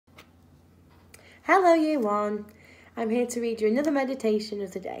Hello Year 1, I'm here to read you another meditation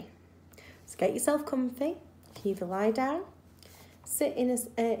of the day. So get yourself comfy, you can either lie down, sit in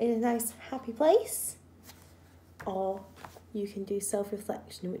a nice happy place, or you can do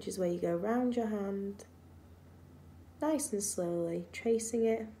self-reflection, which is where you go around your hand, nice and slowly, tracing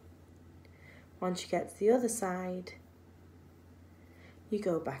it. Once you get to the other side, you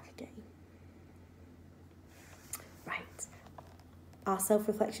go back again. Right. Our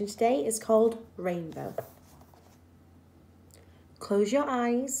self-reflection today is called Rainbow. Close your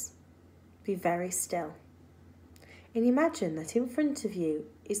eyes, be very still, and imagine that in front of you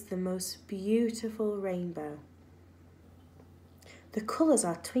is the most beautiful rainbow. The colours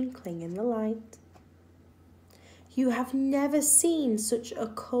are twinkling in the light. You have never seen such a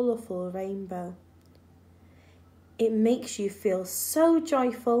colourful rainbow. It makes you feel so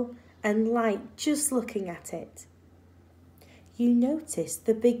joyful and light just looking at it. You notice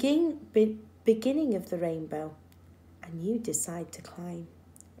the beginning of the rainbow and you decide to climb.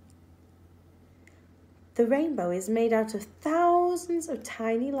 The rainbow is made out of thousands of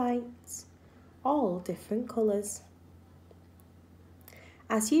tiny lights, all different colours.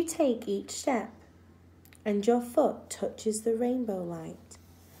 As you take each step and your foot touches the rainbow light,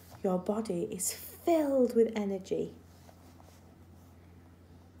 your body is filled with energy.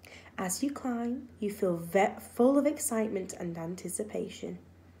 As you climb, you feel full of excitement and anticipation.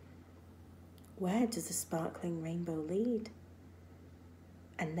 Where does the sparkling rainbow lead?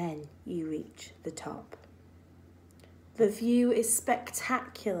 And then you reach the top. The view is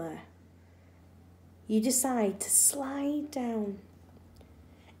spectacular. You decide to slide down.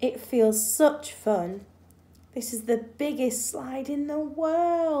 It feels such fun. This is the biggest slide in the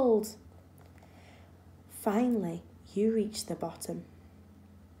world. Finally, you reach the bottom.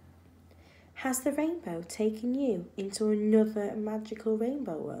 Has the rainbow taken you into another magical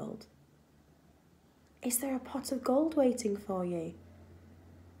rainbow world? Is there a pot of gold waiting for you?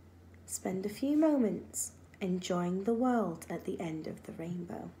 Spend a few moments enjoying the world at the end of the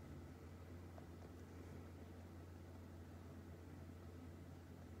rainbow.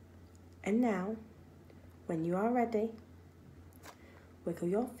 And now, when you are ready, wiggle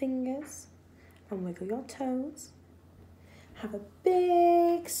your fingers and wiggle your toes. Have a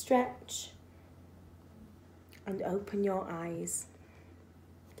big stretch and open your eyes.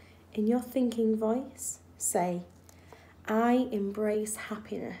 In your thinking voice, say, I embrace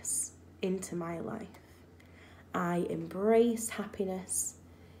happiness into my life. I embrace happiness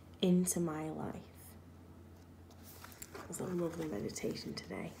into my life. It was a lovely meditation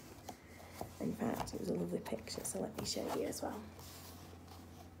today. In fact, it was a lovely picture, so let me show you as well.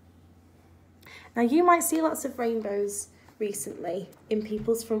 Now, you might see lots of rainbows recently in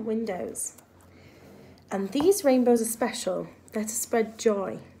people's front windows. And these rainbows are special. They're to spread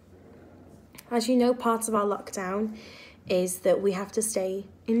joy. As you know, part of our lockdown is that we have to stay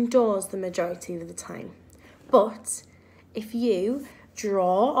indoors the majority of the time. But if you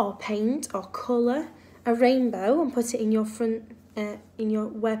draw or paint or colour a rainbow and put it in your front,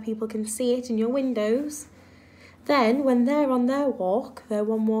 where people can see it in your windows, then when they're on their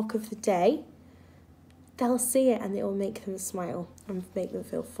one walk of the day, they'll see it and it will make them smile and make them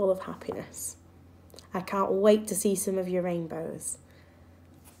feel full of happiness. I can't wait to see some of your rainbows.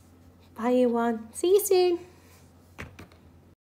 Bye, Year 1. See you soon.